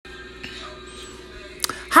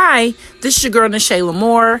Hi, this is your girl, Nashayla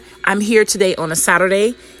Moore. I'm here today on a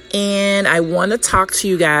Saturday, and I want to talk to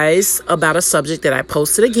you guys about a subject that I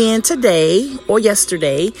posted again today or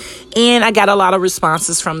yesterday, and I got a lot of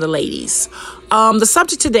responses from the ladies. The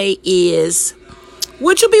subject today is,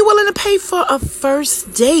 would you be willing to pay for a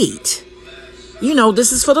first date? You know,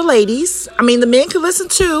 this is for the ladies. I mean, the men can listen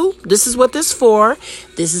too. This is what this is for.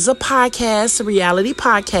 This is a podcast, a reality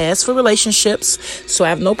podcast for relationships. So I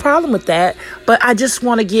have no problem with that. But I just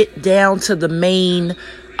want to get down to the main,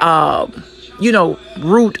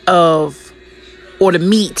 root of, or the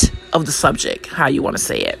meat of the subject, how you want to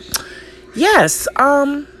say it. Yes. Would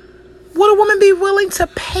a woman be willing to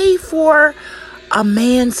pay for a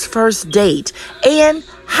man's first date? And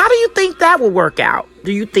how do you think that will work out?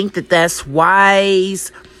 Do you think that that's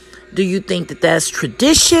wise? Do you think that that's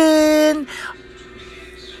tradition?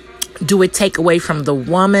 Do it take away from the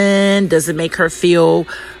woman? Does it make her feel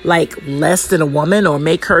like less than a woman or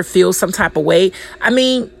make her feel some type of way? I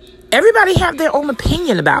mean, everybody have their own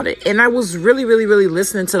opinion about it. And I was really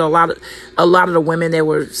listening to a lot of the women that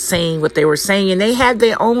were saying what they were saying, and they had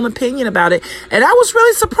their own opinion about it. And I was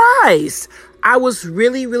really surprised. I was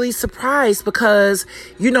really surprised because,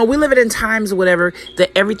 we live in times or whatever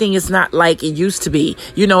that everything is not like it used to be.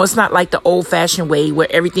 It's not like the old fashioned way where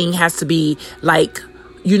everything has to be like,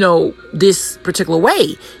 this particular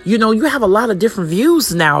way. You have a lot of different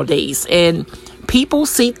views nowadays, and people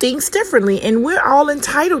see things differently, and we're all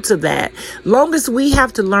entitled to that. Long as we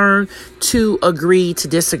have to learn to agree to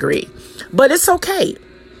disagree. But it's okay.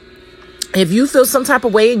 If you feel some type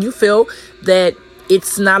of way and you feel that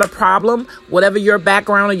it's not a problem, whatever your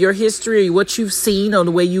background or your history or what you've seen or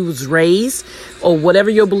the way you was raised or whatever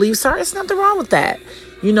your beliefs are, it's nothing wrong with that.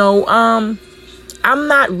 I'm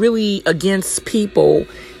not really against people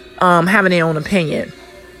having their own opinion.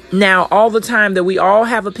 Now, all the time that we all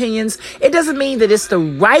have opinions, it doesn't mean that it's the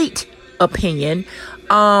right opinion,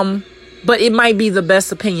 but it might be the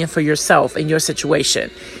best opinion for yourself and your situation.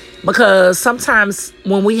 Because sometimes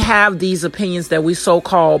when we have these opinions that we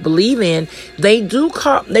so-called believe in, they do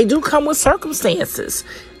come with circumstances.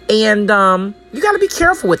 And you got to be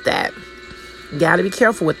careful with that.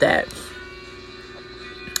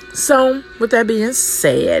 So with that being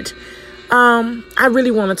said, I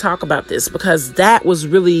really want to talk about this because that was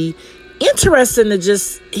really interesting to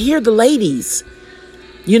just hear the ladies.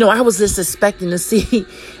 I was just expecting to see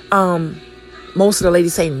most of the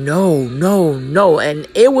ladies say no. And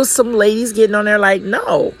it was some ladies getting on there like,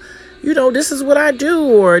 no, this is what I do,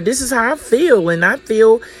 or this is how I feel. And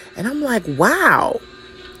I'm like, wow.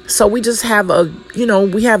 So we just have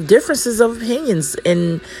we have differences of opinions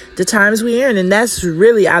in the times we're in. And that's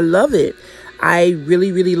really, I love it. I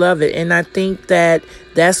really love it. And I think that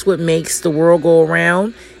that's what makes the world go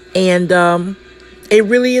around. And it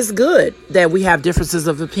really is good that we have differences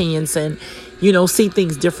of opinions and, see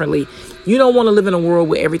things differently. You don't want to live in a world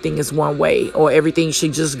where everything is one way or everything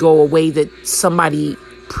should just go a way that somebody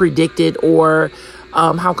predicted or,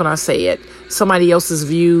 how can I say it? Somebody else's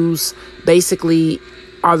views basically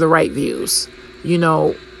are the right views.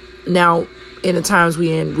 Now in the times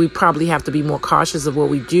we probably have to be more cautious of what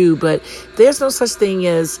we do, but there's no such thing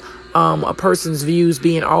as a person's views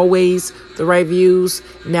being always the right views.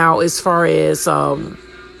 Now, as far as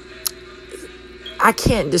I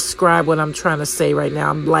can't describe what I'm trying to say right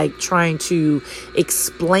now. I'm like trying to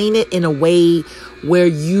explain it in a way where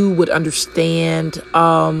you would understand.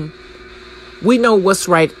 We know what's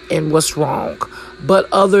right and what's wrong, but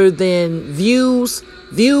other than views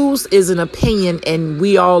is an opinion, and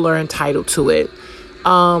we all are entitled to it.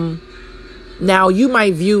 Now you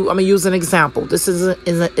might view, I'm going to use an example. This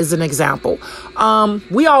is an example.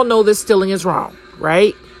 We all know that stealing is wrong,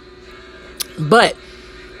 right? But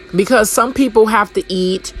because some people have to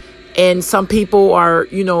eat and some people are,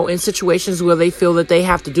 in situations where they feel that they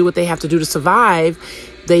have to do what they have to do to survive,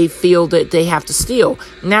 they feel that they have to steal.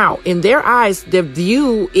 Now, in their eyes, their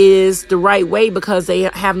view is the right way because they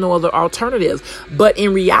have no other alternative. But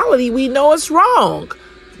in reality, we know it's wrong.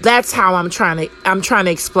 That's how I'm trying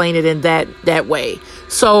to explain it in that way.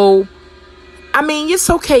 So, I mean, it's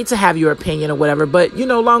okay to have your opinion or whatever, but,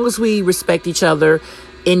 long as we respect each other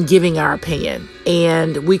in giving our opinion,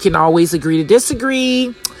 and we can always agree to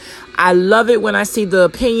disagree. I love it when I see the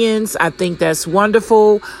opinions. I think that's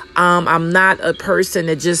wonderful. I'm not a person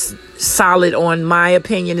that just solid on my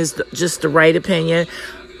opinion is just the right opinion.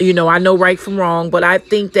 I know right from wrong, but I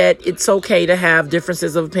think that it's okay to have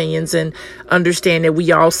differences of opinions and understand that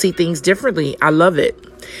we all see things differently. I love it.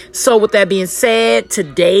 So with that being said,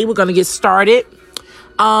 today we're going to get started.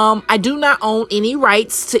 I do not own any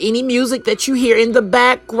rights to any music that you hear in the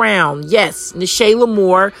background. Yes, Nashayla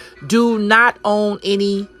Moore do not own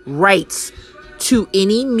any rights to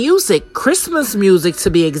any music, Christmas music to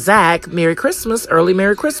be exact, Merry Christmas, early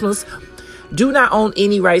Merry Christmas, do not own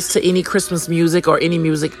any rights to any Christmas music or any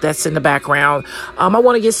music that's in the background. I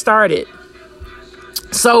want to get started.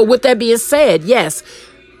 So with that being said, yes,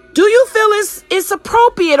 do you feel it's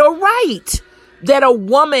appropriate or right that a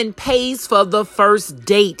woman pays for the first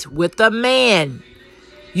date with a man?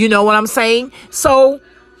 You know what I'm saying? So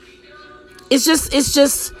it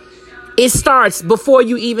starts before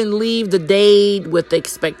you even leave the date with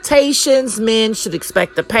expectations. Men should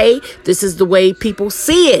expect to pay. This is the way people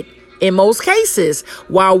see it in most cases,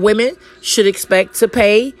 while women should expect to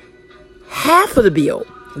pay half of the bill.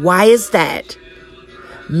 Why is that?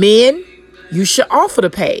 Men, you should offer to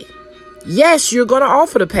pay. Yes, you're going to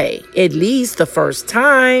offer to pay at least the first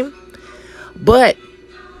time, but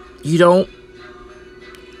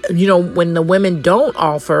when the women don't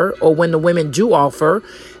offer, or when the women do offer,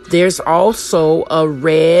 there's also a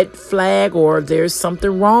red flag, or there's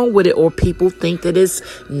something wrong with it, or people think that it's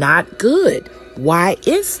not good. Why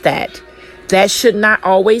is that? That should not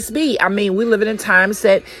always be. I mean, we live in times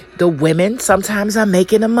that the women sometimes are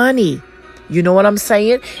making the money. You know what I'm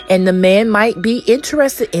saying? And the man might be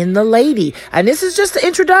interested in the lady. And this is just the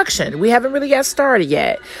introduction. We haven't really got started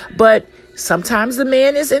yet. But sometimes the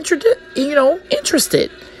man is interested,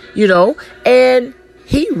 and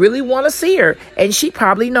he really want to see her. And she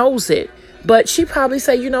probably knows it. But she probably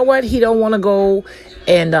say, you know what? He don't want to go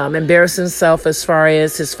and embarrass himself as far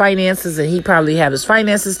as his finances. And he probably have his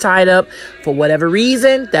finances tied up for whatever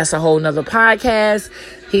reason. That's a whole nother podcast.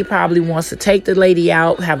 He probably wants to take the lady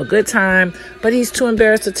out, have a good time, but he's too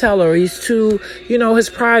embarrassed to tell her. He's too, his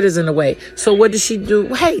pride is in the way. So what does she do?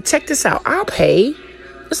 Hey, check this out. I'll pay.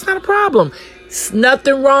 It's not a problem. It's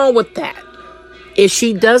nothing wrong with that. If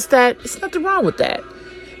she does that, it's nothing wrong with that.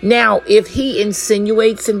 Now, if he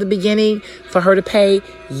insinuates in the beginning for her to pay,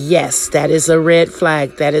 yes, that is a red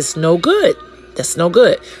flag. That is no good. That's no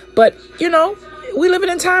good. But, we live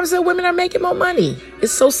in times that women are making more money.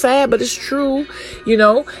 It's so sad, but it's true,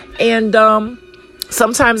 and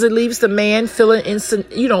sometimes it leaves the man feeling,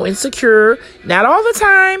 insecure. Not all the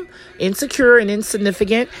time, insecure and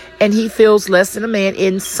insignificant, and he feels less than a man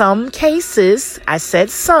in some cases. I said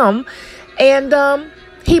some, and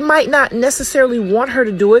he might not necessarily want her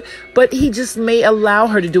to do it, but he just may allow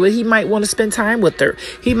her to do it. He might want to spend time with her.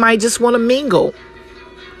 He might just want to mingle.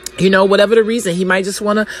 Whatever the reason, he might just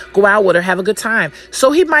want to go out with her, have a good time.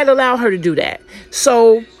 So he might allow her to do that.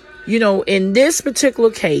 So, in this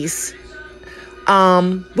particular case,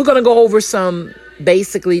 we're going to go over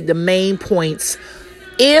basically the main points.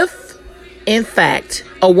 If, in fact,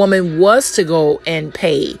 a woman was to go and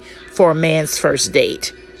pay for a man's first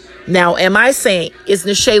date. Now, am I saying, is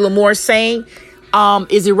Nisha Lamore saying,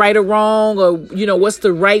 is it right or wrong? Or, what's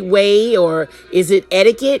the right way? Or is it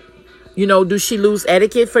etiquette? Does she lose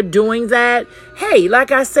etiquette for doing that? Hey,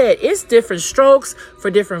 like I said, it's different strokes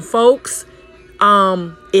for different folks.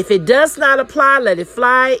 If it does not apply, let it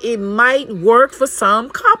fly. It might work for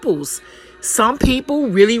some couples. Some people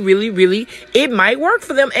really, really, really, it might work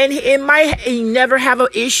for them. And it might never have an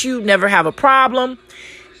issue, never have a problem.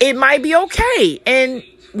 It might be okay. And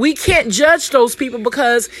we can't judge those people,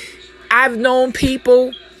 because I've known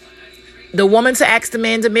people, the woman to ask the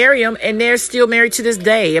man to marry him, and they're still married to this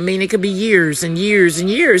day. I mean, it could be years and years and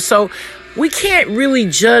years. So we can't really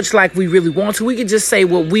judge like we really want to. We could just say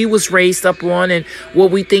what we was raised up on and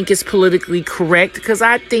what we think is politically correct, because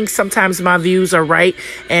I think sometimes my views are right,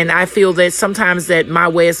 and I feel that sometimes that my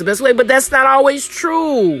way is the best way, but that's not always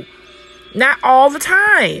true. Not all the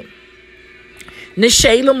time.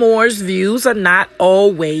 Nisha Lamore's views are not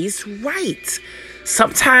always right.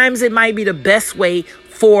 Sometimes it might be the best way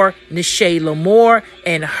for Nisha Lamore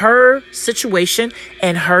and her situation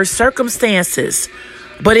and her circumstances,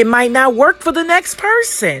 but it might not work for the next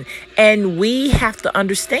person. And we have to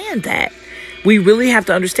understand that. We really have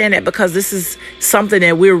to understand that, because this is something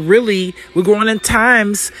that we're growing in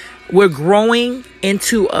times. We're growing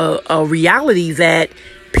into a reality that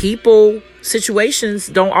situations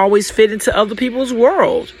don't always fit into other people's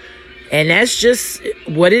world. And that's just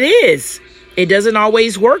what it is. It doesn't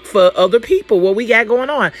always work for other people, what we got going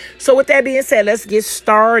on. So with that being said, let's get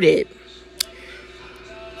started.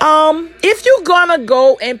 If you're gonna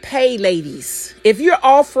go and pay, ladies, if you're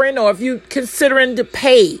offering or if you're considering to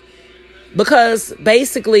pay, because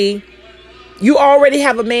basically you already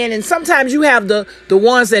have a man, and sometimes you have the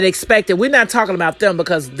ones that expect it. We're not talking about them,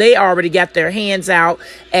 because they already got their hands out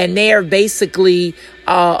and they're basically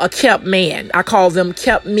a kept man. I call them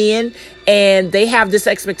kept men, and they have this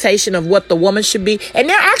expectation of what the woman should be. And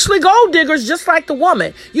they're actually gold diggers, just like the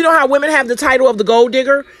woman. You know how women have the title of the gold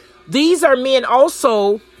digger? These are men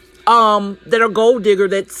also that are gold digger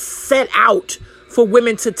that set out for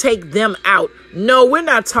women to take them out. No, we're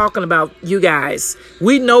not talking about you guys.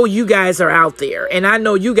 We know you guys are out there, and I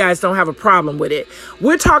know you guys don't have a problem with it.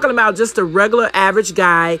 We're talking about just a regular average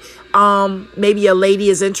guy. Maybe a lady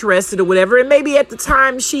is interested or whatever, and maybe at the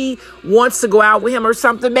time she wants to go out with him or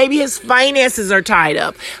something. Maybe his finances are tied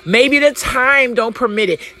up. Maybe the time don't permit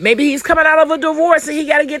it. Maybe he's coming out of a divorce and he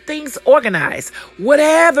got to get things organized.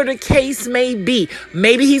 Whatever the case may be.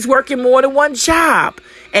 Maybe he's working more than one job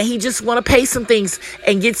and he just want to pay some things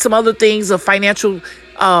and get some other things of financial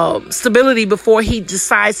stability before he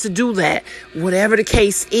decides to do that. Whatever the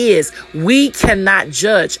case is, we cannot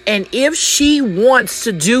judge. And if she wants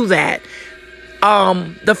to do that,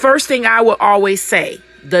 the first thing I will always say,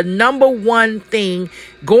 the number one thing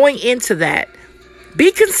going into that,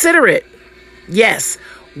 be considerate. Yes.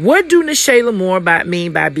 What do Nisha Lamore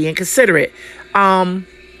mean by being considerate?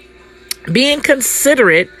 Being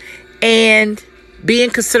considerate and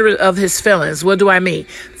being considerate of his feelings. What do I mean?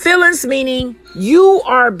 Feelings meaning you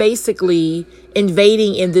are basically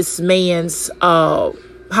invading in this man's, how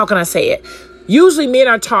can I say it? Usually men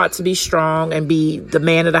are taught to be strong and be the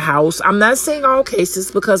man of the house. I'm not saying all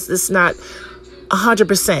cases because it's not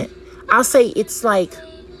 100%. I'll say it's like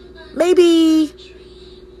maybe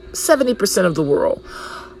 70% of the world.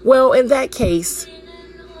 Well, in that case,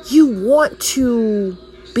 you want to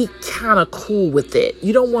be kind of cool with it.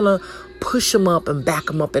 You don't want to push him up and back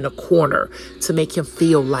him up in a corner to make him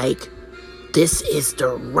feel like this is the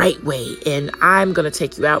right way and I'm going to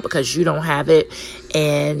take you out because you don't have it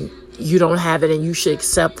and you don't have it and you should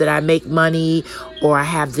accept that I make money or I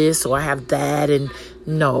have this or I have that. And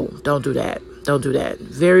no, don't do that. Don't do that.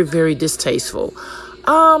 Very, very distasteful.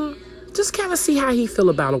 Just kind of see how he feel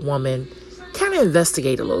about a woman. Kind of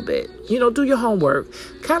investigate a little bit. Do your homework.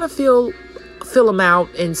 Kind of feel him out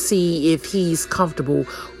and see if he's comfortable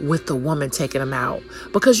with the woman taking him out.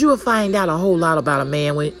 Because you will find out a whole lot about a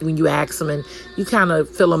man when you ask him and you kind of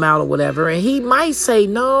fill him out or whatever. And he might say,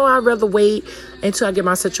 no, I'd rather wait until I get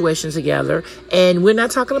my situation together. And we're not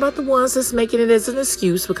talking about the ones that's making it as an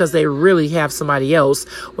excuse because they really have somebody else.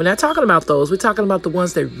 We're not talking about those. We're talking about the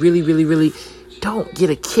ones that really, really, really don't get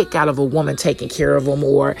a kick out of a woman taking care of them,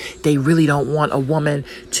 or they really don't want a woman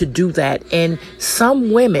to do that. And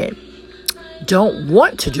some women don't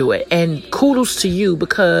want to do it. And kudos to you,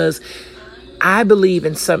 because I believe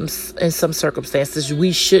in some circumstances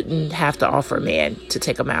we shouldn't have to offer a man to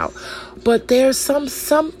take them out. But there's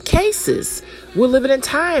some cases we're living in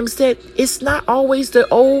times that it's not always the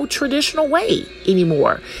old traditional way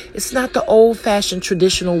anymore. It's not the old fashioned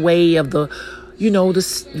traditional way of the,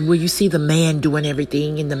 this where you see the man doing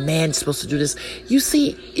everything and the man's supposed to do this. You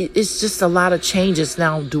see, it's just a lot of changes.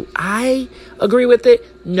 Now, do I agree with it?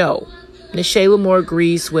 No. Nisha Lamore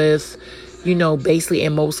agrees with, basically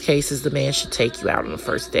in most cases, the man should take you out on the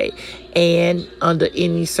first date. And under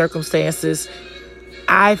any circumstances,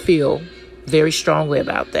 I feel very strongly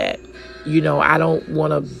about that. I don't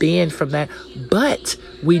want to bend from that. But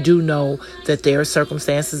we do know that there are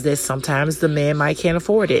circumstances that sometimes the man can't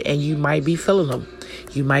afford it. And you might be feeling them.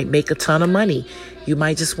 You might make a ton of money. You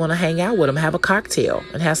might just want to hang out with him, have a cocktail,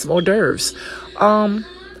 and have some hors d'oeuvres.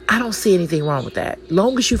 I don't see anything wrong with that.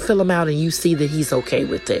 Long as you fill him out and you see that he's okay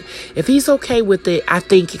with it. If he's okay with it, I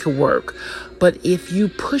think it could work. But if you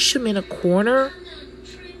push him in a corner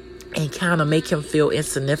and kind of make him feel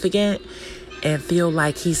insignificant and feel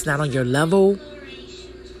like he's not on your level,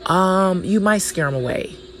 you might scare him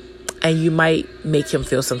away. And you might make him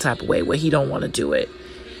feel some type of way where he don't want to do it.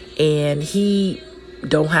 And he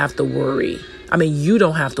don't have to worry. You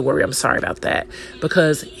don't have to worry. I'm sorry about that.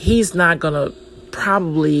 Because he's not going to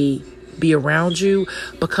probably be around you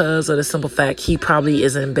because of the simple fact he probably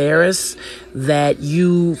is embarrassed that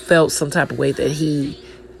you felt some type of way that he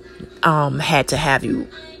had to have you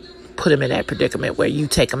put him in that predicament where you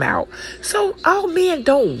take him out. So all men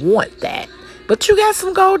don't want that. But you got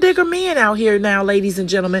some gold digger men out here now, ladies and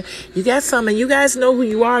gentlemen. You got some, and you guys know who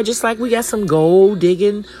you are, just like we got some gold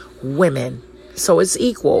digging women. So it's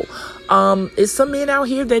equal. It's some men out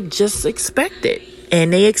here that just expect it,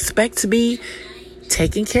 and they expect to be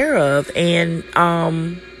taken care of, and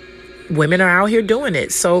women are out here doing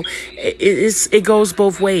it. So it goes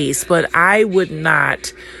both ways. But I would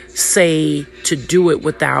not say to do it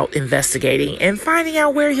without investigating and finding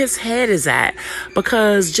out where his head is at,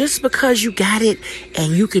 because just because you got it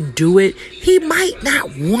and you can do it, he might not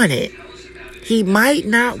want it. He might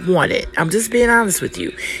not want it. I'm just being honest with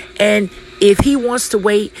you. And if he wants to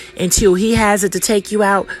wait until he has it to take you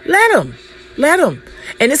out, let him.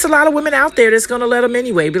 And it's a lot of women out there that's going to let him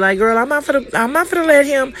anyway. Be like, girl, I'm not gonna let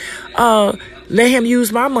him let him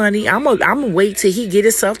use my money. I'm gonna wait till he get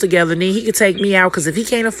himself together, and then he can take me out. Because if he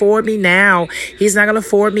can't afford me now, he's not gonna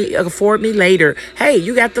afford me later. Hey,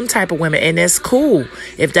 you got them type of women, and that's cool.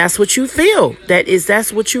 If that's what you feel,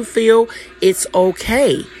 that's what you feel. It's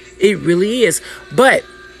okay. It really is. But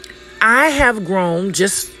I have grown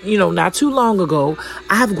just, not too long ago.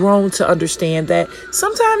 I have grown to understand that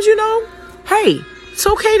sometimes, hey, it's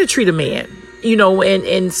okay to treat a man,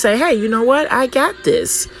 and say, hey, you know what? I got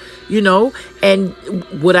this, and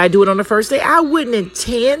would I do it on the first date? I wouldn't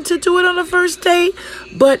intend to do it on the first date.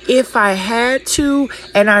 But if I had to,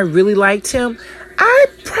 and I really liked him, I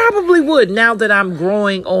probably would, now that I'm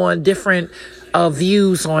growing on different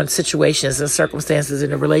views on situations and circumstances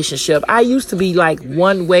in a relationship. I used to be like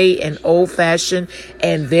one way and old fashioned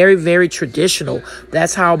and very, very traditional.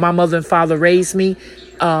 That's how my mother and father raised me.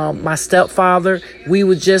 My stepfather, we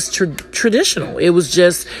were just traditional. It was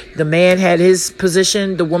just the man had his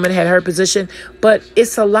position, the woman had her position. But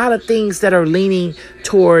it's a lot of things that are leaning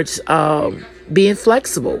towards being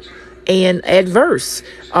flexible and adverse.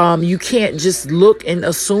 You can't just look and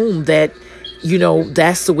assume that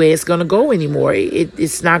that's the way it's going to go anymore.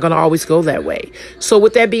 It's not going to always go that way. So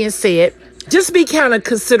with that being said, just be kind of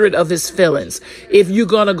considerate of his feelings. If you're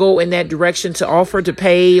going to go in that direction to offer to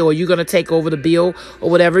pay, or you're going to take over the bill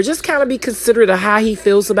or whatever, just kind of be considerate of how he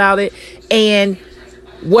feels about it. And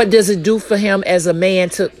what does it do for him as a man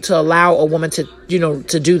to allow a woman to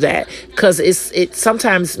do that? Because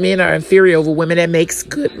sometimes men are inferior over women that makes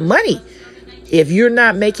good money. If you're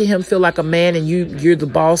not making him feel like a man and you're the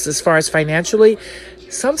boss as far as financially,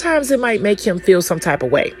 sometimes it might make him feel some type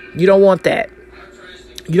of way. You don't want that.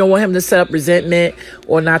 You don't want him to set up resentment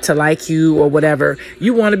or not to like you or whatever.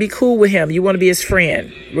 You want to be cool with him. You want to be his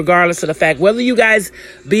friend, regardless of the fact whether you guys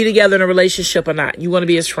be together in a relationship or not. You want to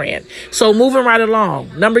be his friend. So moving right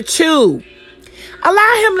along. Number 2,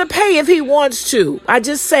 allow him to pay if he wants to. I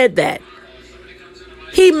just said that.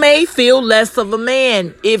 He may feel less of a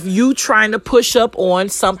man if you trying to push up on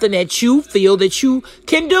something that you feel that you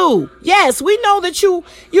can do. Yes, we know that you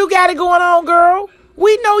got it going on, girl.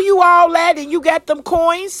 We know you all that and you got them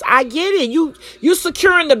coins. I get it. You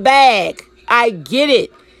securing the bag. I get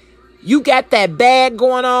it. You got that bag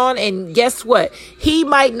going on, and guess what? He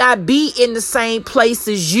might not be in the same place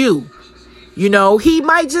as you. He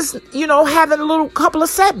might just, having a little couple of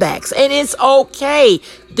setbacks, and it's okay.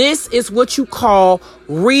 This is what you call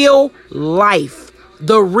real life,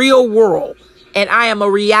 the real world. And I am a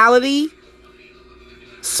reality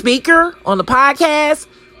speaker on the podcast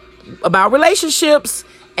about relationships,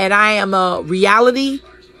 and I am a reality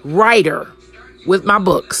writer with my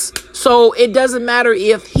books. So it doesn't matter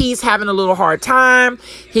if he's having a little hard time,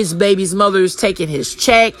 his baby's mother is taking his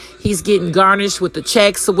check, he's getting garnished with the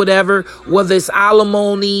checks or whatever, whether it's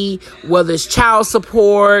alimony, whether it's child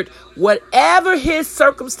support, whatever his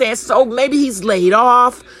circumstances. Oh, maybe he's laid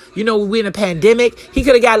off. We're in a pandemic. He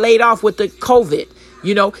could have got laid off with the COVID.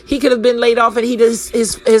 He could have been laid off, and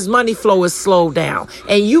his money flow is slowed down,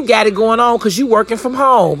 and you got it going on because you working from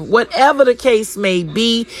home. Whatever the case may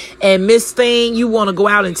be, and Miss Thing, you want to go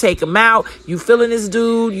out and take him out. You feeling this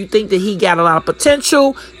dude. You think that he got a lot of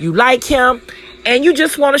potential. You like him, and you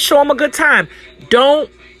just want to show him a good time. Don't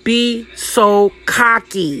be so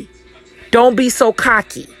cocky. Don't be so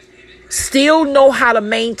cocky. Still know how to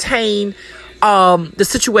maintain the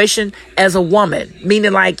situation as a woman,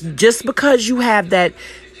 meaning like just because you have that,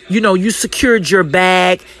 you secured your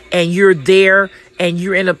bag and you're there and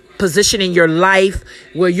you're in a position in your life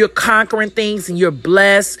where you're conquering things and you're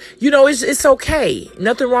blessed, it's okay.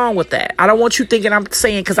 Nothing wrong with that. I don't want you thinking I'm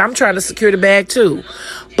saying because I'm trying to secure the bag too,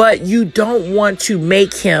 but you don't want to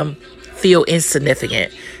make him feel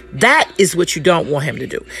insignificant. That is what you don't want him to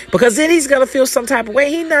do, because then he's going to feel some type of way.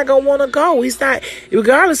 He's not going to want to go. He's not,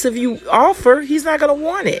 regardless if you offer, he's not going to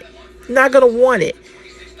want it. Not going to want it.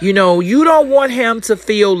 You don't want him to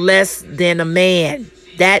feel less than a man.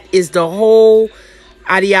 That is the whole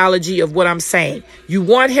ideology of what I'm saying. You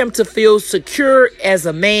want him to feel secure as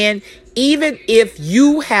a man, even if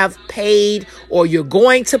you have paid, or you're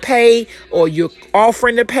going to pay, or you're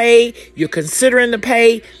offering to pay, you're considering to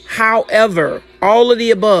pay. However, all of the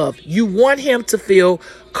above, you want him to feel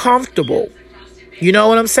comfortable. You know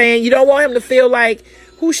what I'm saying? You don't want him to feel like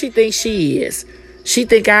who she thinks she is. She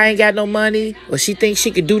think I ain't got no money, or she thinks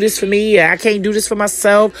she could do this for me, or I can't do this for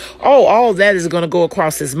myself. Oh, all that is going to go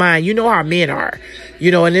across his mind. You know how men are,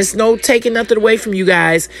 and it's no taking nothing away from you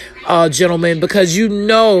guys, gentlemen, because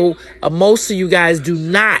most of you guys do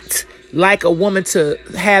not like a woman to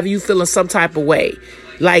have you feeling some type of way,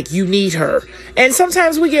 like you need her. And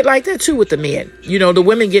sometimes we get like that too with the men. The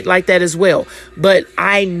women get like that as well. But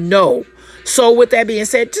I know So with that being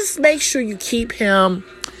said, just make sure you keep him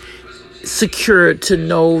secure to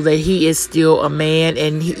know that he is still a man,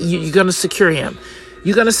 and you're going to secure him.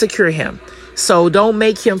 You're going to secure him. So don't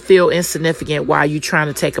make him feel insignificant while you're trying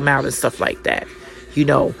to take him out and stuff like that.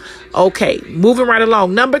 Okay, moving right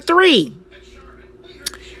along. Number 3,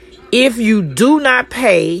 if you do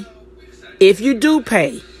pay,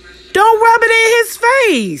 don't rub it in his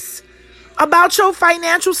face about your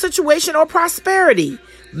financial situation or prosperity.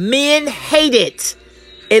 Men hate it.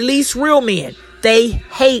 At least real men. They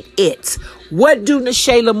hate it. What do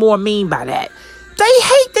Nashayla Moore mean by that? They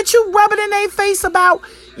hate that you rub it in their face about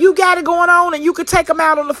you got it going on and you could take them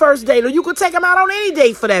out on the first date, or you could take them out on any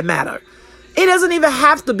date for that matter. It doesn't even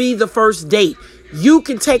have to be the first date. You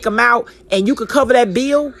can take them out and you can cover that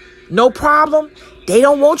bill. No problem. They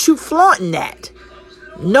don't want you flaunting that.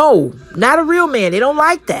 No, not a real man. They don't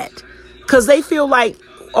like that because they feel like,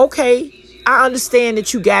 okay, I understand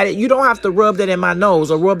that you got it. You don't have to rub that in my nose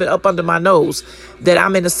or rub it up under my nose that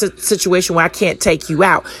I'm in a situation where I can't take you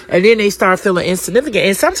out. And then they start feeling insignificant.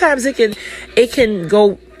 And sometimes it can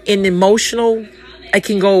go in emotional. It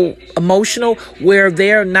can go emotional where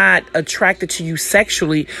they're not attracted to you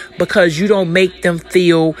sexually because you don't make them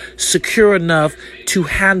feel secure enough to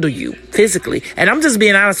handle you physically. And I'm just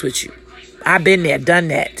being honest with you. I've been there, done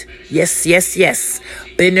that. Yes.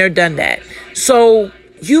 Been there, done that. So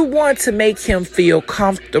you want to make him feel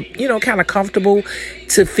comfortable, kind of comfortable,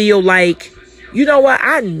 to feel like, you know what,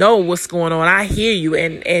 I know what's going on. I hear you.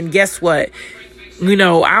 And guess what?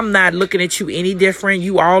 I'm not looking at you any different.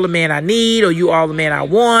 You all the man I need, or you all the man I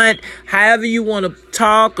want. However you want to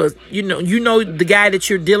talk, or, you know the guy that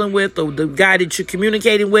you're dealing with, or the guy that you're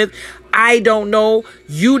communicating with. I don't know.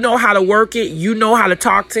 You know how to work it. You know how to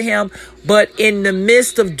talk to him. But in the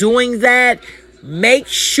midst of doing that, make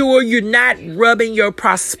sure you're not rubbing your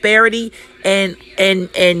prosperity and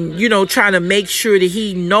trying to make sure that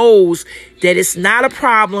he knows that it's not a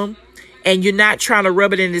problem, and you're not trying to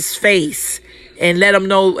rub it in his face and let him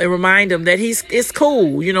know and remind him that it's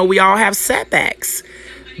cool. We all have setbacks,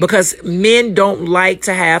 because men don't like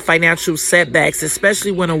to have financial setbacks,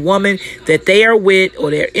 especially when a woman that they are with or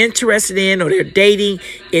they're interested in or they're dating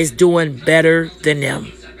is doing better than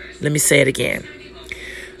them. Let me say it again.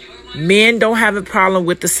 Men don't have a problem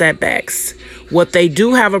with the setbacks. What they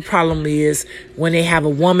do have a problem is when they have a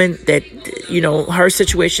woman that, her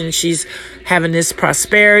situation, she's having this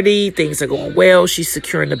prosperity, things are going well, she's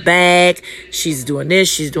securing the bag, she's doing this,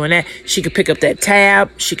 she's doing that. She could pick up that tab,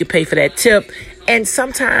 she could pay for that tip. And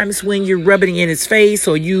sometimes when you're rubbing it in his face,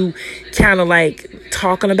 or you kind of like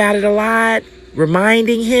talking about it a lot,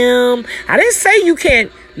 reminding him, I didn't say you can't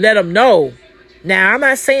let him know. Now, I'm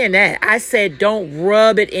not saying that. I said don't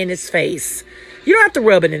rub it in his face. You don't have to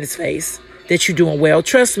rub it in his face that you're doing well.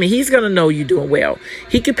 Trust me, he's going to know you're doing well.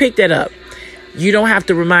 He can pick that up. You don't have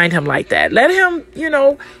to remind him like that. Let him,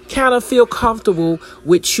 kind of feel comfortable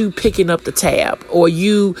with you picking up the tab or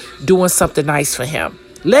you doing something nice for him.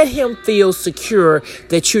 Let him feel secure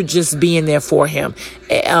that you're just being there for him.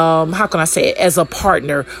 How can I say it? As a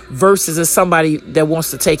partner versus as somebody that wants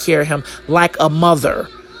to take care of him like a mother.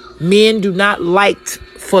 Men do not like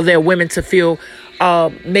for their women to feel,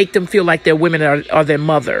 make them feel like their women are their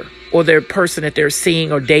mother or their person that they're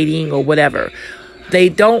seeing or dating or whatever. They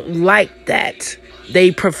don't like that.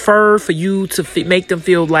 They prefer for you to make them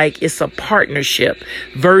feel like it's a partnership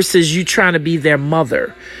versus you trying to be their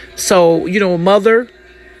mother. So, mother,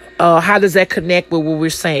 how does that connect with what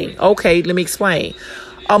we're saying? Okay, let me explain.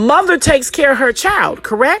 A mother takes care of her child,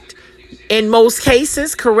 correct? In most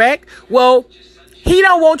cases, correct? Well, he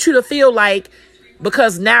don't want you to feel like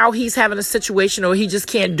because now he's having a situation or he just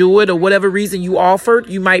can't do it or whatever reason you offered,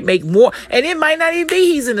 you might make more. And it might not even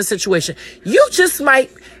be he's in a situation. You just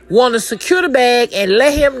might want to secure the bag and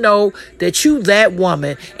let him know that you that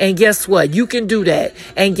woman. And guess what? You can do that.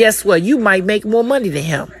 And guess what? You might make more money than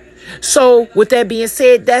him. So with that being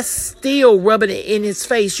said, that's still rubbing it in his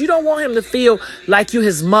face. You don't want him to feel like you're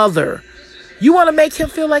his mother. You want to make him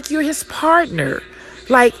feel like you're his partner.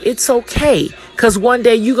 Like it's okay. Because one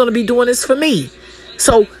day you're going to be doing this for me.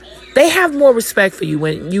 So they have more respect for you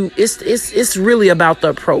when it's really about the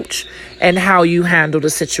approach and how you handle the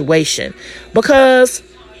situation. Because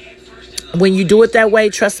when you do it that way,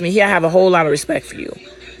 trust me, he'll have a whole lot of respect for you.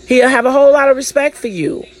 He'll have a whole lot of respect for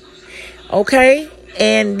you. Okay?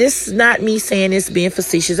 And this is not me saying this being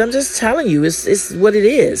facetious. I'm just telling you, it's what it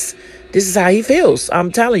is. This is how he feels.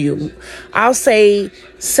 I'm telling you. I'll say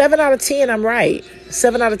 7 out of 10, I'm right.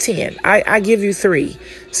 7 out of 10. I give you 3.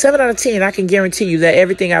 7 out of 10, I can guarantee you that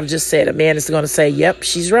everything I've just said, a man is going to say, yep,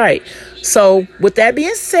 she's right. So with that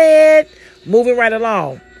being said, moving right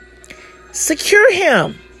along, secure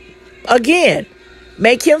him. Again,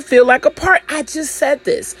 make him feel like a part. I just said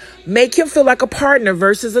this. Make him feel like a partner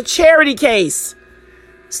versus a charity case.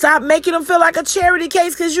 Stop making him feel like a charity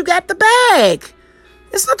case because you got the bag.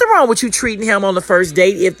 There's nothing wrong with you treating him on the first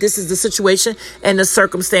date if this is the situation and the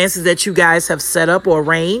circumstances that you guys have set up or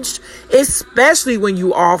arranged, especially when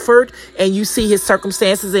you offered and you see his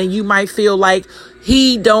circumstances and you might feel like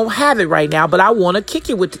he don't have it right now, but I want to kick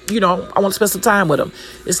it with, I want to spend some time with him.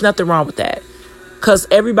 There's nothing wrong with that because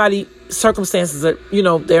everybody circumstances are,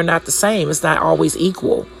 they're not the same. It's not always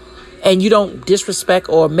equal. And you don't disrespect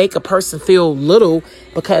or make a person feel little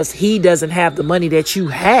because he doesn't have the money that you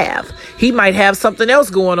have. He might have something else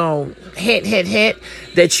going on. Hint, hint, hint,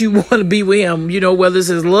 that you want to be with him, whether it's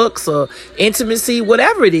his looks or intimacy,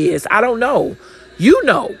 whatever it is. I don't know.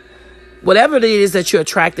 Whatever it is that you're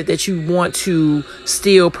attracted, that you want to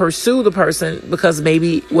still pursue the person because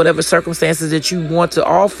maybe whatever circumstances that you want to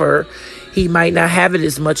offer, he might not have it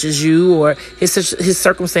as much as you, or his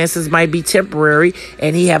circumstances might be temporary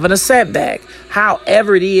and he having a setback.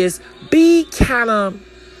 However it is, be kind of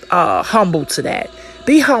humble to that.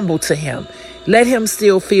 Be humble to him. Let him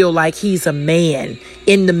still feel like he's a man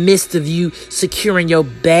in the midst of you securing your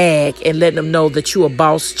bag and letting him know that you a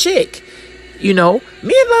boss chick. Men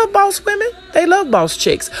love boss women. They love boss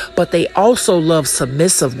chicks, but they also love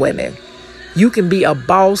submissive women. You can be a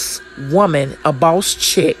boss woman, a boss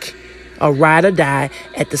chick, a ride or die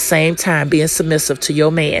at the same time being submissive to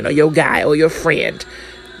your man or your guy or your friend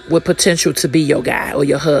with potential to be your guy or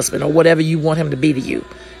your husband or whatever you want him to be to you.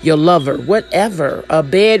 Your lover, whatever, a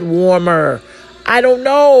bed warmer. I don't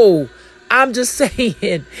know. I'm just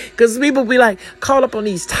saying, because people be like caught up on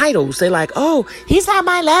these titles. They like, oh, he's not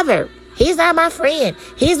my lover. He's not my friend.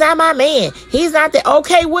 He's not my man. He's not the...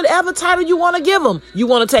 Okay, whatever title you want to give him. You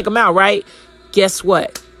want to take him out, right? Guess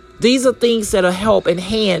what? These are things that'll help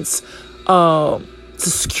enhance the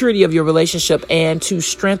security of your relationship and to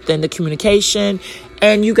strengthen the communication.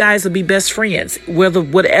 And you guys will be best friends.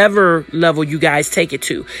 Whatever level you guys take it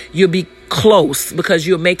to. You'll be close because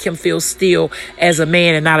you'll make him feel still as a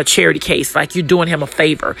man and not a charity case, like you're doing him a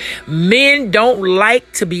favor. Men don't like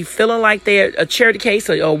to be feeling like they're a charity case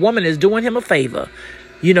or a woman is doing him a favor.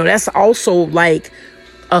 That's also like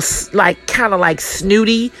kind of like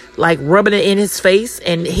snooty, like rubbing it in his face,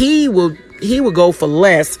 and he will go for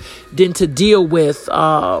less than to deal with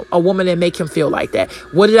a woman that make him feel like that.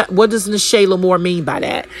 What does Nashay Lamore mean by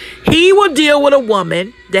that? He will deal with a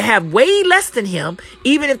woman that have way less than him,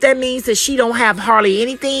 even if that means that she don't have hardly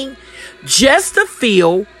anything, just to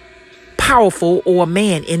feel powerful or a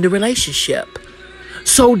man in the relationship.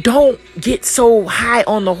 So don't get so high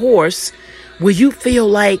on the horse where you feel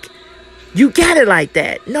like you got it like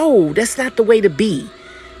that. No, that's not the way to be.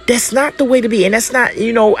 That's not the way to be. And that's not,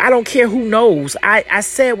 I don't care who knows. I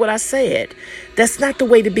said what I said. That's not the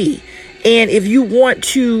way to be. And if you want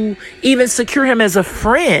to even secure him as a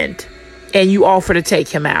friend and you offer to take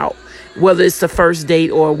him out, whether it's the first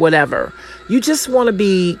date or whatever, you just want to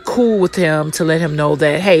be cool with him to let him know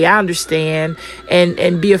that, hey, I understand,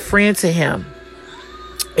 and be a friend to him.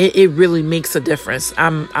 It really makes a difference.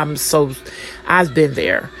 I've been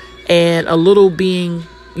there. And a little being,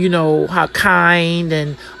 how kind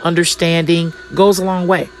and understanding goes a long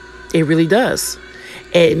way. It really does.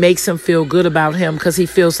 It makes him feel good about him because he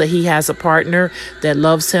feels that he has a partner that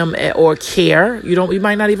loves him or care. You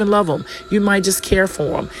might not even love him. You might just care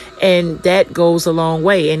for him. And that goes a long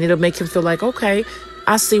way. And it'll make him feel like, okay,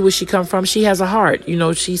 I see where she come from. She has a heart.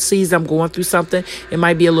 She sees I'm going through something. It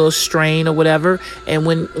might be a little strain or whatever. And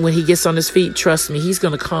when he gets on his feet, trust me, he's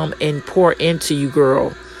going to come and pour into you,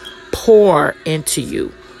 girl. Pour into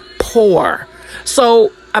you. Pour.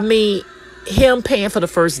 So, him paying for the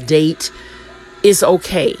first date is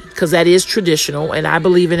okay because that is traditional and I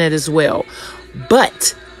believe in it as well.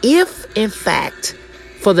 But if, in fact,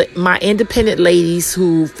 for my independent ladies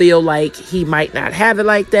who feel like he might not have it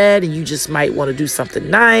like that and you just might want to do something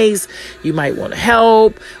nice, you might want to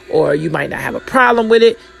help, or you might not have a problem with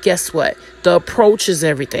it, guess what? The approach is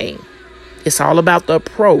everything. It's all about the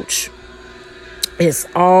approach. It's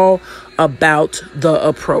all about the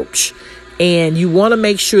approach. And you want to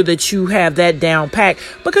make sure that you have that down pat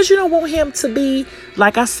because you don't want him to be,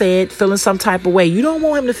 like I said, feeling some type of way. You don't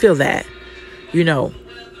want him to feel that.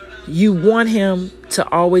 You want him to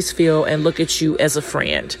always feel and look at you as a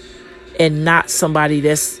friend and not somebody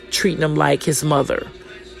that's treating him like his mother.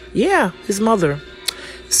 Yeah, his mother.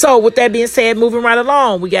 So with that being said, moving right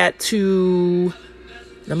along, we got to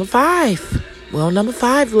number 5. Well, number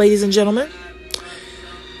 5, ladies and gentlemen.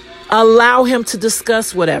 Allow him to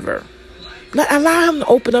discuss whatever. Allow him to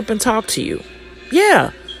open up and talk to you.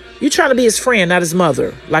 Yeah, you're trying to be his friend, not his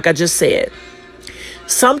mother, like I just said.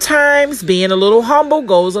 Sometimes being a little humble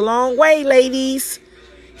goes a long way, ladies.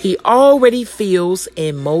 He already feels,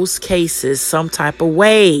 in most cases, some type of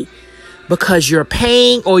way because you're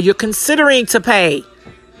paying or you're considering to pay.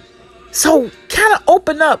 So kind of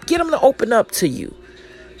open up. Get him to open up to you.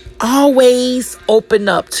 Always open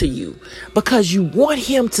up to you because you want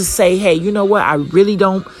him to say, hey, you know what? I really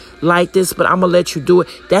don't like this, but I'm going to let you do it.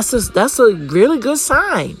 That's a really good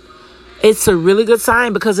sign. It's a really good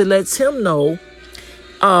sign because it lets him know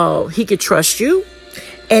he could trust you.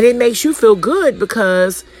 And it makes you feel good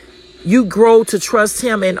because you grow to trust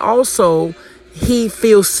him. And also he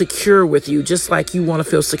feels secure with you, just like you want to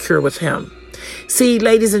feel secure with him. See,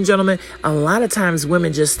 ladies and gentlemen, a lot of times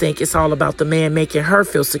women just think it's all about the man making her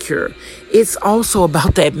feel secure. It's also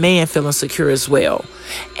about that man feeling secure as well.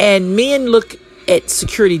 And men look at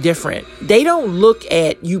security different. They don't look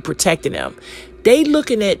at you protecting them. They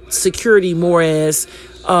looking at security more as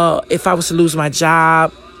if I was to lose my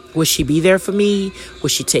job, would she be there for me?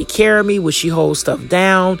 Would she take care of me? Would she hold stuff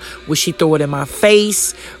down? Would she throw it in my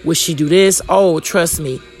face? Would she do this? Oh, trust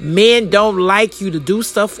me. Men don't like you to do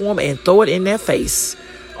stuff for them and throw it in their face.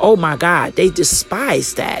 Oh, my God. They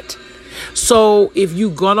despise that. So if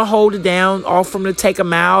you're going to hold it down, offer them to take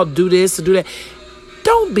them out, do this or do that,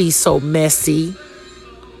 don't be so messy,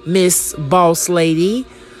 Miss Boss Lady,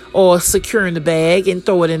 or secure in the bag and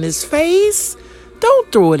throw it in his face.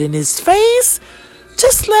 Don't throw it in his face.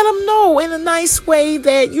 Just let him know in a nice way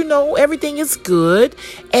that, you know, everything is good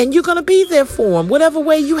and you're going to be there for him, whatever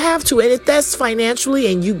way you have to. And if that's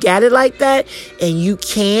financially and you got it like that and you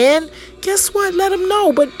can, guess what? Let him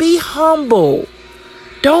know, but be humble.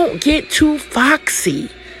 Don't get too foxy.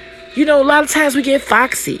 You know, a lot of times we get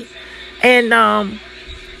foxy and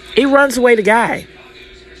it runs away the guy.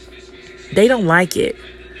 They don't like it.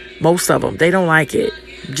 Most of them, they don't like it.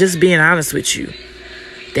 Just being honest with you.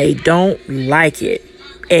 They don't like it.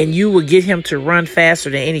 And you will get him to run faster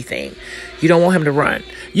than anything. You don't want him to run.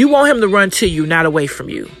 You want him to run to you, not away from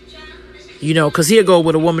you. You know, because he'll go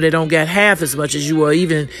with a woman that don't got half as much as you or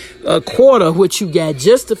even a quarter of what you got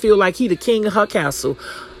just to feel like he the king of her castle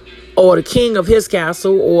or the king of his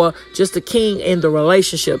castle or just the king in the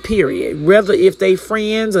relationship, period. Whether if they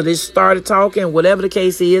friends or they started talking, whatever the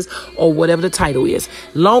case is or whatever the title is.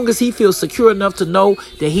 Long as he feels secure enough to know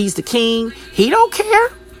that he's the king, he don't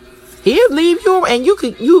care. He'll leave you and you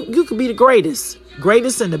could be the greatest.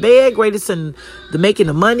 Greatest in the bed, greatest in the making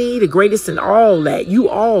the money, the greatest in all that. You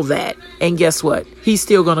all that. And guess what? He's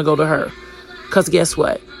still going to go to her. Because guess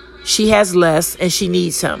what? She has less and she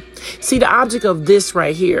needs him. See, the object of this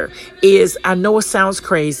right here is, I know it sounds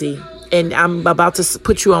crazy and I'm about to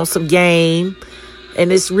put you on some game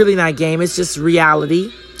and it's really not game. It's just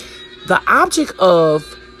reality. The object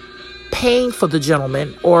of paying for the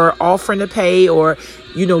gentleman or offering to pay or,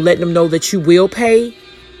 you know, letting him know that you will pay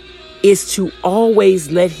is to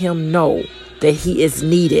always let him know that he is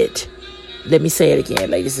needed. Let me say it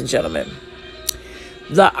again, ladies and gentlemen.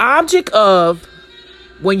 The object of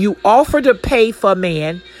when you offer to pay for a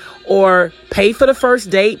man or pay for the first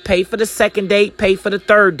date, pay for the second date, pay for the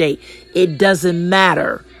third date, it doesn't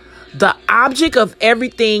matter. The object of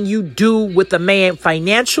everything you do with a man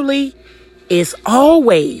financially is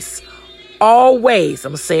always, I'm going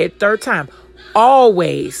to say it third time,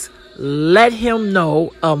 always let him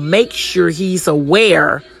know, make sure he's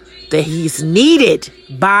aware that he's needed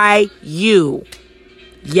by you.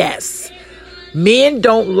 Yes. Men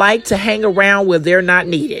don't like to hang around where they're not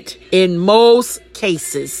needed. In most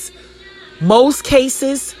cases,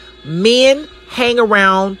 men hang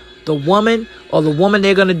around the woman or the woman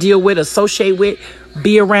they're going to deal with, associate with,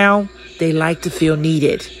 be around. They like to feel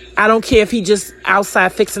needed. I don't care if he just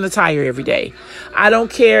outside fixing a tire every day. I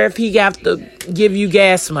don't care if he got to give you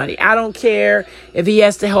gas money. I don't care if he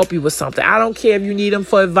has to help you with something. I don't care if you need him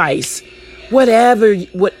for advice. Whatever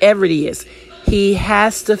it is, he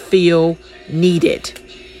has to feel needed.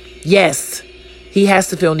 Yes, he has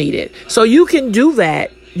to feel needed. So you can do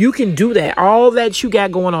that. You can do that. All that you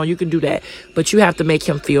got going on, you can do that. But you have to make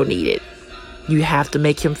him feel needed. You have to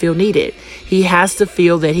make him feel needed. He has to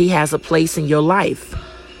feel that he has a place in your life.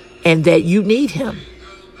 And that you need him.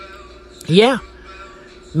 Yeah.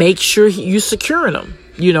 Make sure you're securing him.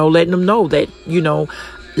 You know, letting them know that, you know,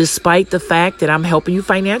 despite the fact that I'm helping you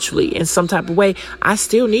financially in some type of way, I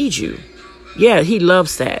still need you. Yeah, he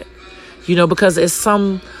loves that. You know, because at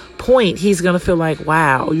some point, he's going to feel like,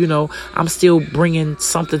 wow, you know, I'm still bringing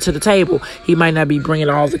something to the table. He might not be bringing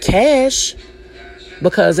all the cash.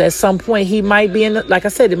 Because at some point he might be in, like I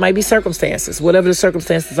said, it might be circumstances. Whatever the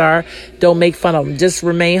circumstances are, don't make fun of them. Just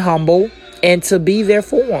remain humble and to be there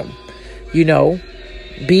for him. You know,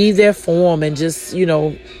 be there for him and just, you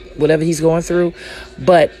know, whatever he's going through.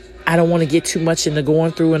 But I don't want to get too much into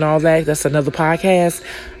going through and all that. That's another podcast.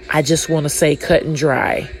 I just want to say cut and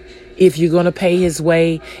dry. If you're going to pay his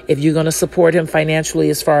way, if you're going to support him financially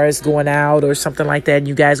as far as going out or something like that, and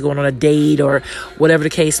you guys going on a date or whatever the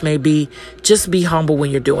case may be, just be humble when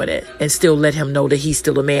you're doing it and still let him know that he's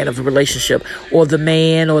still a man of the relationship, or the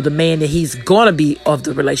man that he's going to be of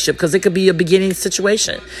the relationship, because it could be a beginning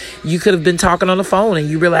situation. You could have been talking on the phone and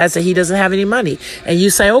you realize that he doesn't have any money, and you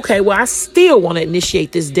say, okay, well, I still want to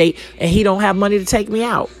initiate this date and he don't have money to take me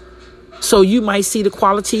out. So you might see the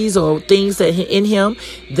qualities or things that in him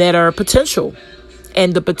that are potential.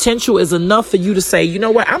 And the potential is enough for you to say, you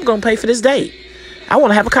know what, I'm going to pay for this date. I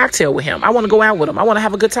want to have a cocktail with him. I want to go out with him. I want to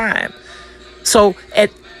have a good time. So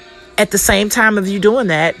at the same time of you doing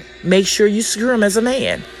that, make sure you secure him as a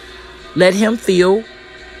man. Let him feel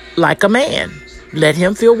like a man. Let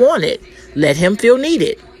him feel wanted. Let him feel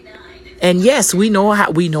needed. And yes, we know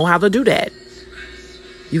how to do that.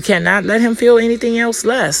 You cannot let him feel anything else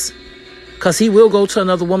less. Because he will go to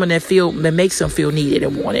another woman that makes him feel needed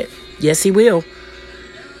and wanted. Yes, he will.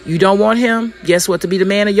 You don't want him? Guess what? To be the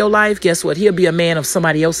man of your life? Guess what? He'll be a man of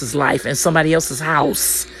somebody else's life and somebody else's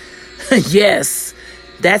house. Yes,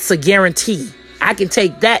 that's a guarantee. I can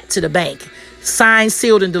take that to the bank. Signed,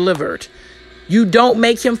 sealed, and delivered. You don't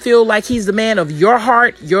make him feel like he's the man of your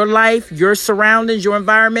heart, your life, your surroundings, your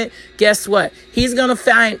environment. Guess what? He's gonna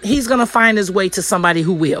find his way to somebody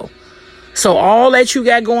who will. So all that you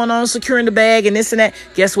got going on, securing the bag and this and that,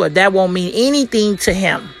 guess what? That won't mean anything to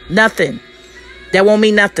him. Nothing. That won't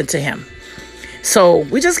mean nothing to him. So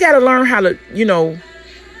we just got to learn how to,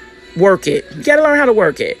 work it. You got to learn how to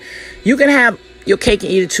work it. You can have your cake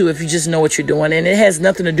and eat it too if you just know what you're doing. And it has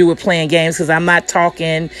nothing to do with playing games, because I'm not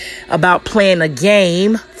talking about playing a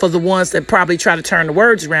game for the ones that probably try to turn the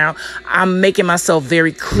words around. I'm making myself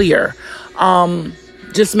very clear.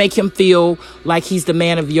 Just make him feel like he's the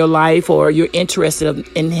man of your life, or you're interested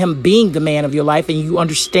in him being the man of your life, and you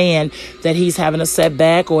understand that he's having a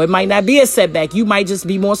setback, or it might not be a setback. You might just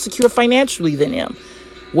be more secure financially than him,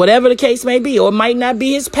 whatever the case may be. Or it might not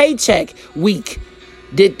be his paycheck week.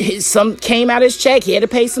 Some came out his check. He had to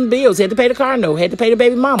pay some bills. He had to pay the car note. He had to pay the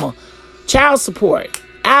baby mama, child support,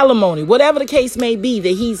 alimony, whatever the case may be, that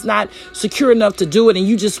he's not secure enough to do it, and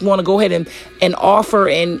you just want to go ahead and offer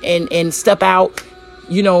and step out.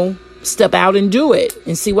 Step out and do it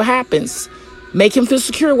and see what happens. Make him feel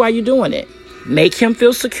secure while you're doing it. Make him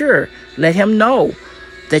feel secure. Let him know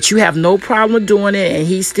that you have no problem with doing it and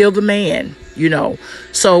he's still the man,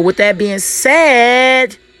 So with that being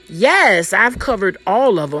said, yes, I've covered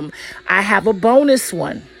all of them. I have a bonus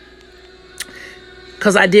one,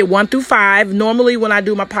 because I did 1 through 5. Normally when I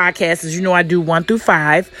do my podcasts, as you know, I do 1 through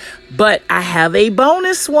 5. But I have a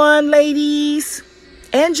bonus one, ladies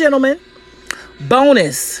and gentlemen.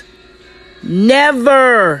 Bonus.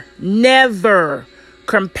 Never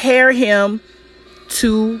compare him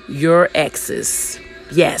to your exes.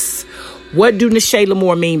 Yes. What do Nashay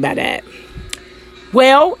Lamore mean by that?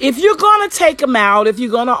 Well, if you're going to take him out, if you're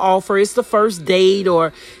going to offer, it's the first date,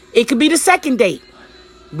 or it could be the second date.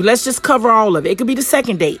 Let's just cover all of it. It could be the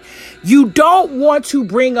second date. You don't want to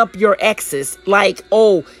bring up your exes like,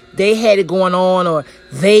 oh, they had it going on, or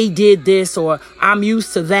they did this, or I'm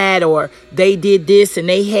used to that, or they did this and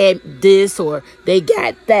they had this, or they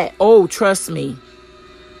got that. Oh, trust me.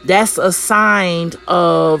 That's a sign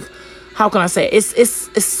of, how can I say it?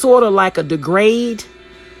 It's sort of like a degrade.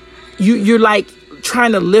 You're like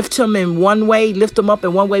trying to lift him in one way, lift him up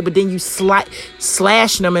in one way, but then you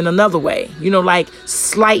slashing him in another way. Like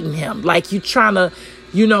slighting him. Like you trying to,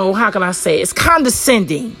 how can I say it? It's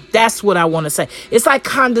condescending. That's what I want to say. It's like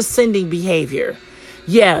condescending behavior.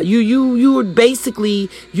 Yeah, you would basically,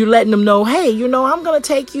 you're letting them know, hey, I'm going to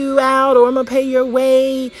take you out, or I'm going to pay your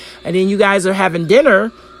way. And then you guys are having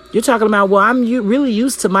dinner. You're talking about, well, I'm really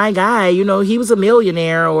used to my guy. He was a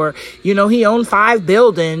millionaire, or, he owned 5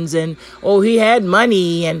 buildings, and, oh, he had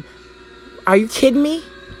money. And are you kidding me?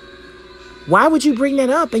 Why would you bring that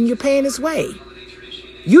up and you're paying his way?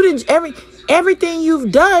 You didn't, everything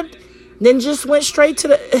you've done then just went straight to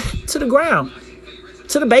the ground,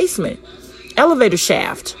 to the basement, elevator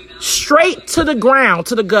shaft, straight to the ground,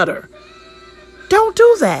 to the gutter. Don't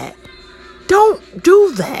do that. Don't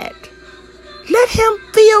do that. Let him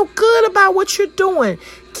feel good about what you're doing.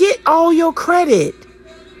 Get all your credit.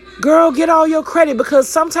 Girl, get all your credit, because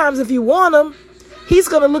sometimes if you want him, he's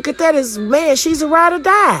going to look at that as, man, she's a ride or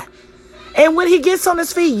die. And when he gets on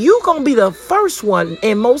his feet, you're going to be the first one,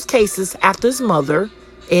 in most cases, after his mother,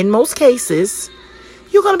 in most cases,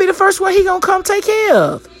 you're going to be the first one he going to come take care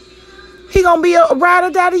of. He gonna be a ride or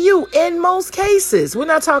die to you in most cases. We're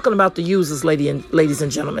not talking about the users, ladies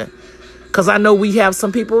and gentlemen. Because I know we have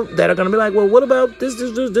some people that are going to be like, well, what about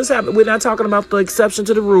this happened? We're not talking about the exception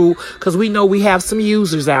to the rule, because we know we have some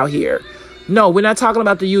users out here. No, we're not talking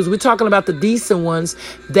about the users. We're talking about the decent ones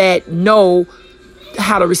that know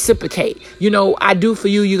how to reciprocate. I do for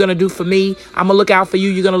you, you're going to do for me. I'm going to look out for you,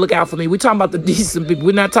 you're going to look out for me. We're talking about the decent people.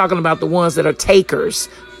 We're not talking about the ones that are takers.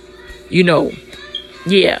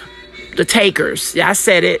 Yeah, the takers. Yeah, I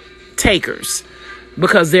said it, takers.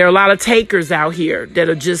 Because there are a lot of takers out here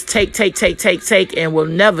that'll just take, and will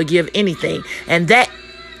never give anything. And that,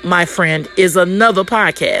 my friend, is another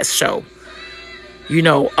podcast show.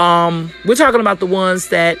 We're talking about the ones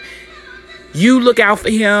that you look out for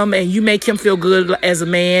him and you make him feel good as a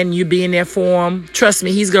man. You being there for him. Trust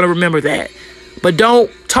me, he's going to remember that. But don't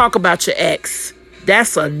talk about your ex.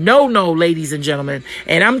 That's a no-no, ladies and gentlemen.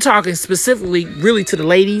 And I'm talking specifically really to the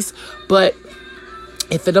ladies, but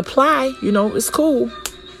if it apply, it's cool.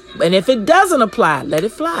 And if it doesn't apply, let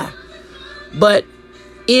it fly. But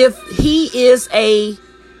if he is a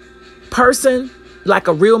person, like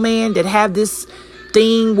a real man, that have this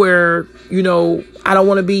thing where, I don't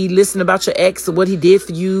want to be listening about your ex or what he did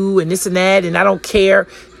for you and this and that, and I don't care.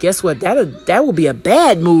 Guess what? That will be a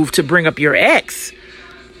bad move to bring up your ex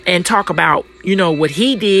and talk about, what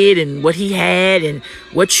he did and what he had and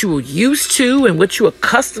what you were used to and what you were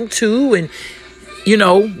accustomed to and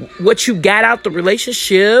what you got out the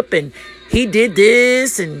relationship, and he did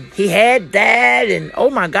this and he had that, and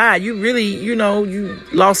oh my God, you really, you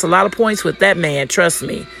lost a lot of points with that man. Trust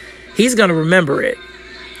me, he's going to remember it.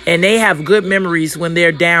 And they have good memories when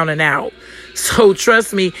they're down and out. So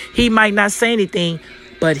trust me, he might not say anything,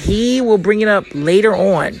 but he will bring it up later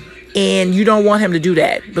on. And you don't want him to do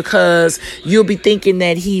that, because you'll be thinking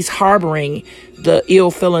that he's harboring the ill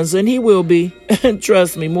feelings, and he will be.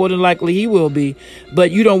 Trust me, more than likely he will be.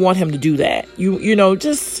 But you don't want him to do that.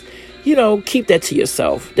 Just keep that to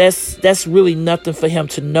yourself. That's really nothing for him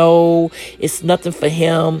to know. It's nothing for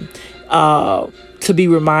him to be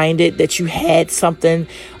reminded that you had something.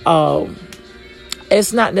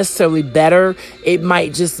 It's not necessarily better. It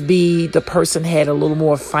might just be the person had a little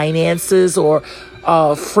more finances or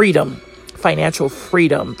financial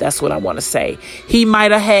freedom. That's what I want to say. He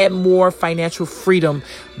might have had more financial freedom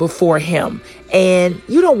before him. And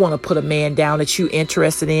you don't want to put a man down that you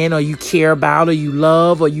interested in, or you care about, or you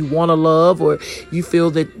love, or you want to love, or you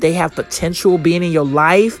feel that they have potential being in your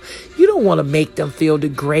life. You don't want to make them feel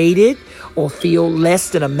degraded or feel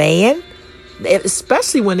less than a man,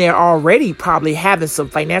 especially when they're already probably having some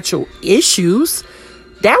financial issues.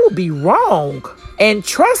 That would be wrong. And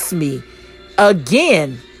trust me,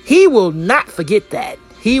 again, he will not forget that.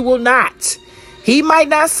 He will not. He might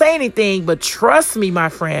not say anything, but trust me, my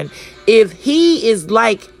friend, if he is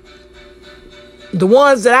like the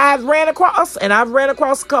ones that I've ran across, and I've ran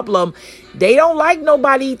across a couple of them, they don't like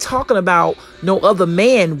nobody talking about no other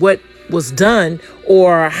man, what was done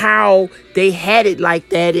or how they had it like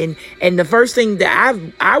that. And the first thing that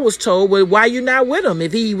I was told was, why you not with him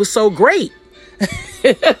if he was so great?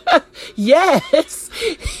 Yes,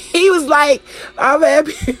 he was like,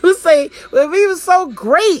 people say, well, if he was so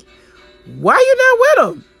great, why you not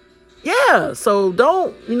with him? Yeah, so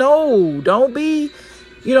don't be,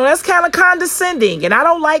 that's kind of condescending, and I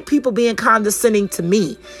don't like people being condescending to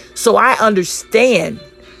me. So I understand,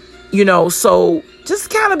 so just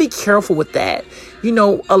kind of be careful with that.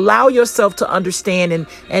 Allow yourself to understand,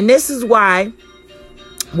 and this is why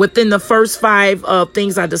within the first 5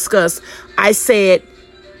 things I discussed, I said,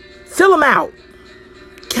 fill him out.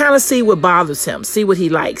 Kind of see what bothers him. See what he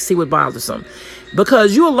likes. See what bothers him.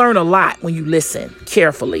 Because you'll learn a lot when you listen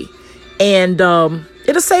carefully. And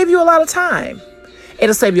it'll save you a lot of time.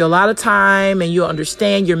 It'll save you a lot of time, and you'll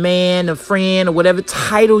understand your man, a friend, or whatever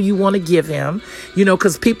title you want to give him.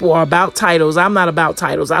 Because people are about titles. I'm not about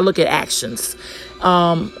titles. I look at actions.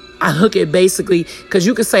 I look at basically, because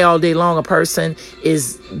you could say all day long a person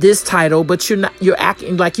is this title, but you're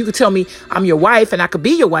acting like, you could tell me I'm your wife and I could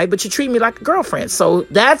be your wife, but you treat me like a girlfriend. So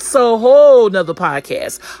that's a whole nother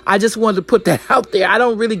podcast. I just wanted to put that out there. I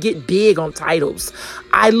don't really get big on titles.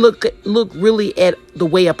 I look really at the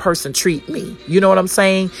way a person treat me. You know what I'm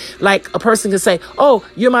saying? Like a person can say, oh,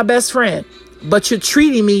 you're my best friend, but you're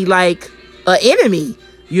treating me like an enemy.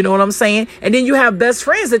 You know what I'm saying? And then you have best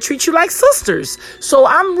friends that treat you like sisters. So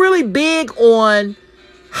I'm really big on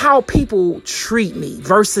how people treat me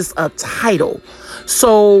versus a title.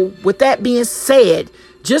 So with that being said,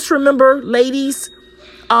 just remember, ladies,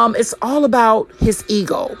 it's all about his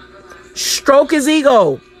ego. Stroke his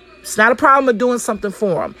ego. It's not a problem of doing something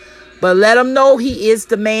for him. But let him know he is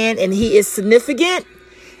the man and he is significant.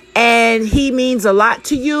 and he means a lot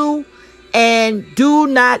to you, and do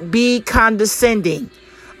not be condescending.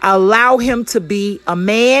 Allow him to be a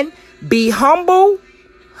man, be humble,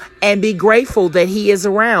 and be grateful that he is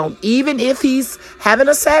around. Even if he's having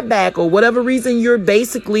a setback or whatever reason you're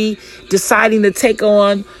basically deciding to take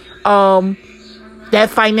on that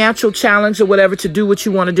financial challenge or whatever to do what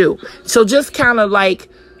you want to do. So just kind of like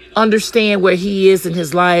understand where he is in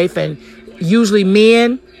his life. And usually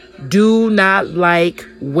men do not like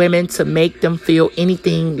women to make them feel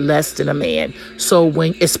anything less than a man. So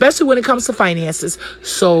especially when it comes to finances.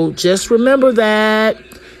 So just remember that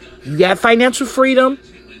you got financial freedom.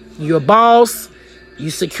 You're a boss.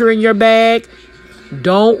 You securing your bag.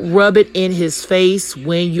 Don't rub it in his face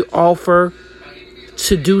when you offer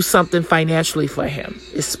to do something financially for him,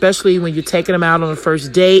 especially when you're taking him out on a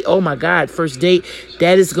first date. Oh my God, first date.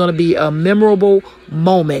 That is going to be a memorable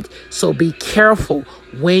moment. So be careful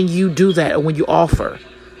when you do that or when you offer.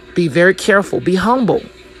 Be very careful. Be humble.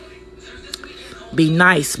 Be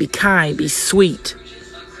nice. Be kind. Be sweet.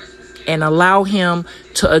 And allow him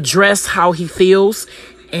to address how he feels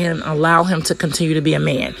and allow him to continue to be a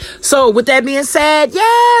man. So with that being said,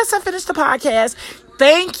 yes, I finished the podcast.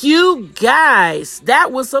 Thank you guys.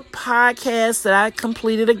 That was a podcast that I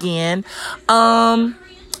completed again. I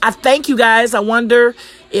thank you guys. I wonder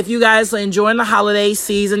if you guys are enjoying the holiday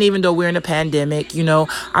season, even though we're in a pandemic. You know,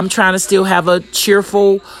 I'm trying to still have a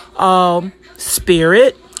cheerful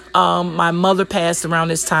spirit. My mother passed around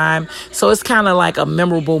this time, so it's kind of like a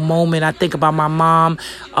memorable moment. I think about my mom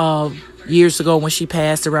years ago when she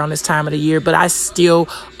passed around this time of the year, but I still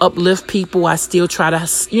uplift people. I still try to,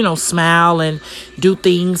 smile and do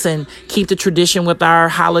things and keep the tradition with our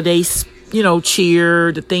holidays,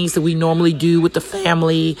 cheer, the things that we normally do with the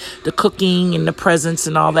family, the cooking and the presents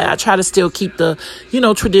and all that. I try to still keep the,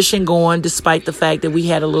 tradition going, despite the fact that we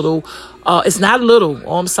had a little, it's not little.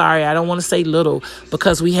 Oh, I'm sorry. I don't want to say little,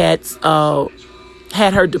 because we had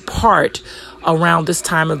her depart around this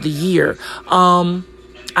time of the year.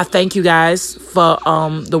 I thank you guys for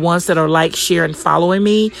the ones that are like, share, and following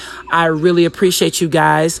me. I really appreciate you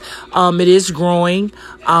guys. It is growing.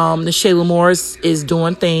 The Shayla Moore is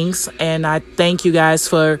doing things, and I thank you guys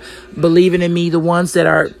for believing in me. The ones that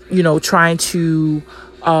are, trying to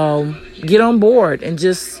get on board and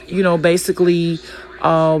just, basically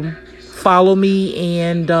follow me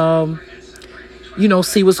and,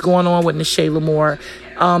 see what's going on with Shayla Moore.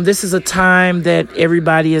 This is a time that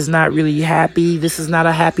everybody is not really happy. This is not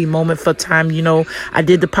a happy moment for time. I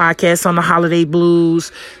did the podcast on the holiday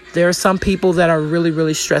blues. There are some people that are really,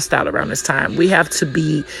 really stressed out around this time. We have to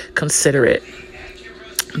be considerate.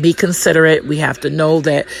 Be considerate. We have to know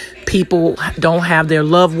that people don't have their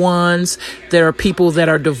loved ones. There are people that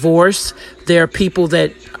are divorced. There are people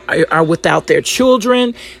that are without their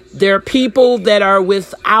children. There are people that are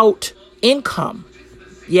without income.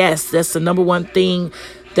 Yes, that's the number one thing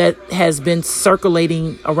that has been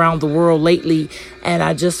circulating around the world lately. And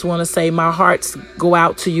I just want to say my hearts go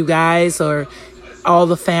out to you guys, or all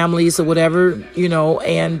the families or whatever,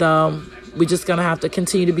 and we're just going to have to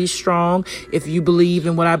continue to be strong. If you believe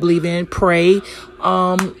in what I believe in, pray,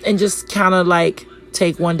 and just kind of like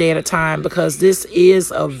take one day at a time, because this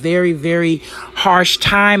is a very, very harsh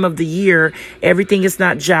time of the year. Everything is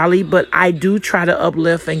not jolly, but I do try to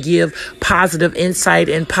uplift and give positive insight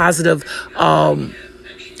and positive,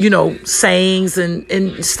 sayings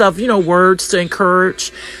and stuff, words to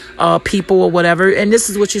encourage people or whatever. And this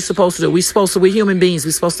is what you're supposed to do. We're human beings.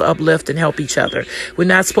 We're supposed to uplift and help each other. We're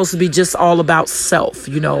not supposed to be just all about self,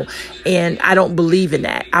 and I don't believe in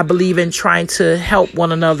that. I believe in trying to help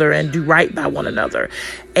one another and do right by one another.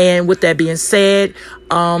 And with that being said,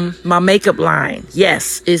 my makeup line,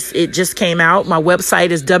 yes, it just came out. My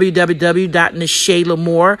website is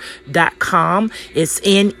www.neshaylamour.com. It's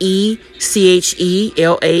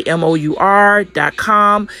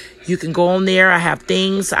NECHELAMOUR.com. You can go on there. I have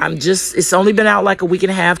things. It's only been out like a week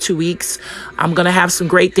and a half, 2 weeks. I'm going to have some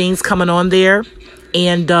great things coming on there.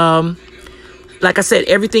 And, like I said,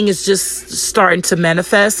 everything is just starting to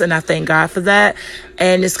manifest, and I thank God for that.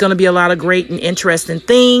 And it's going to be a lot of great and interesting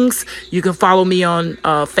things. You can follow me on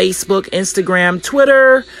Facebook, Instagram,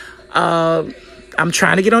 Twitter. I'm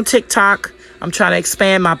trying to get on TikTok. I'm trying to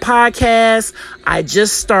expand my podcast. I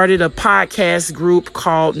just started a podcast group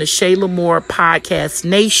called Shayla Moore Podcast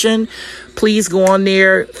Nation. Please go on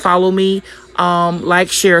there, follow me, like,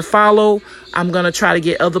 share, follow. I'm going to try to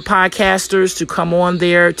get other podcasters to come on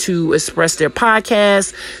there to express their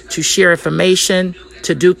podcast, to share information.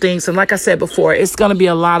 to do things. And like I said before, it's going to be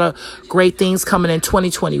a lot of great things coming in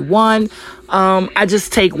 2021. I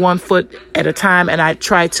just take one foot at a time, and I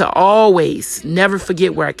try to always never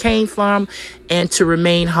forget where I came from and to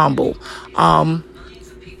remain humble.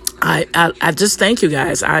 I just thank you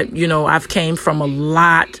guys. I've came from a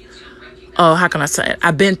lot. How can I say it?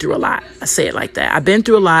 I've been through a lot. I say it like that. I've been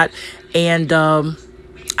through a lot, and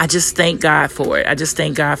I just thank God for it. I just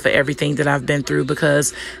thank God for everything that I've been through,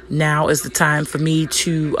 because now is the time for me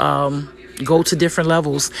to go to different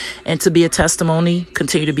levels and to be a testimony,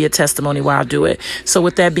 continue to be a testimony while I do it. So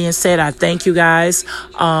with that being said, I thank you guys.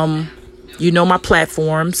 My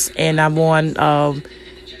platforms, and I'm on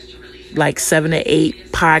like 7 to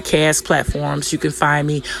 8 podcast platforms. You can find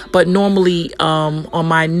me. But normally on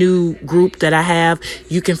my new group that I have,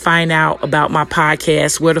 you can find out about my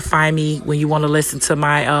podcast, where to find me when you want to listen to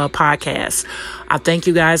my podcast. I thank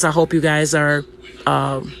you guys. I hope you guys are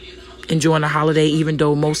enjoying the holiday, even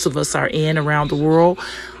though most of us are in around the world.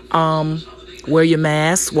 Wear your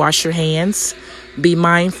mask, wash your hands, be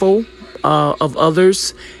mindful of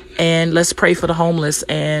others, and let's pray for the homeless.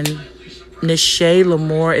 And Nisha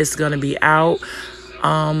Lamore is going to be out.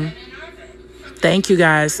 Thank you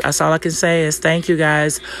guys. That's all I can say is thank you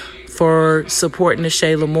guys for supporting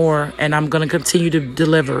Nisha Lamore, and I'm going to continue to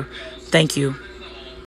deliver. Thank you.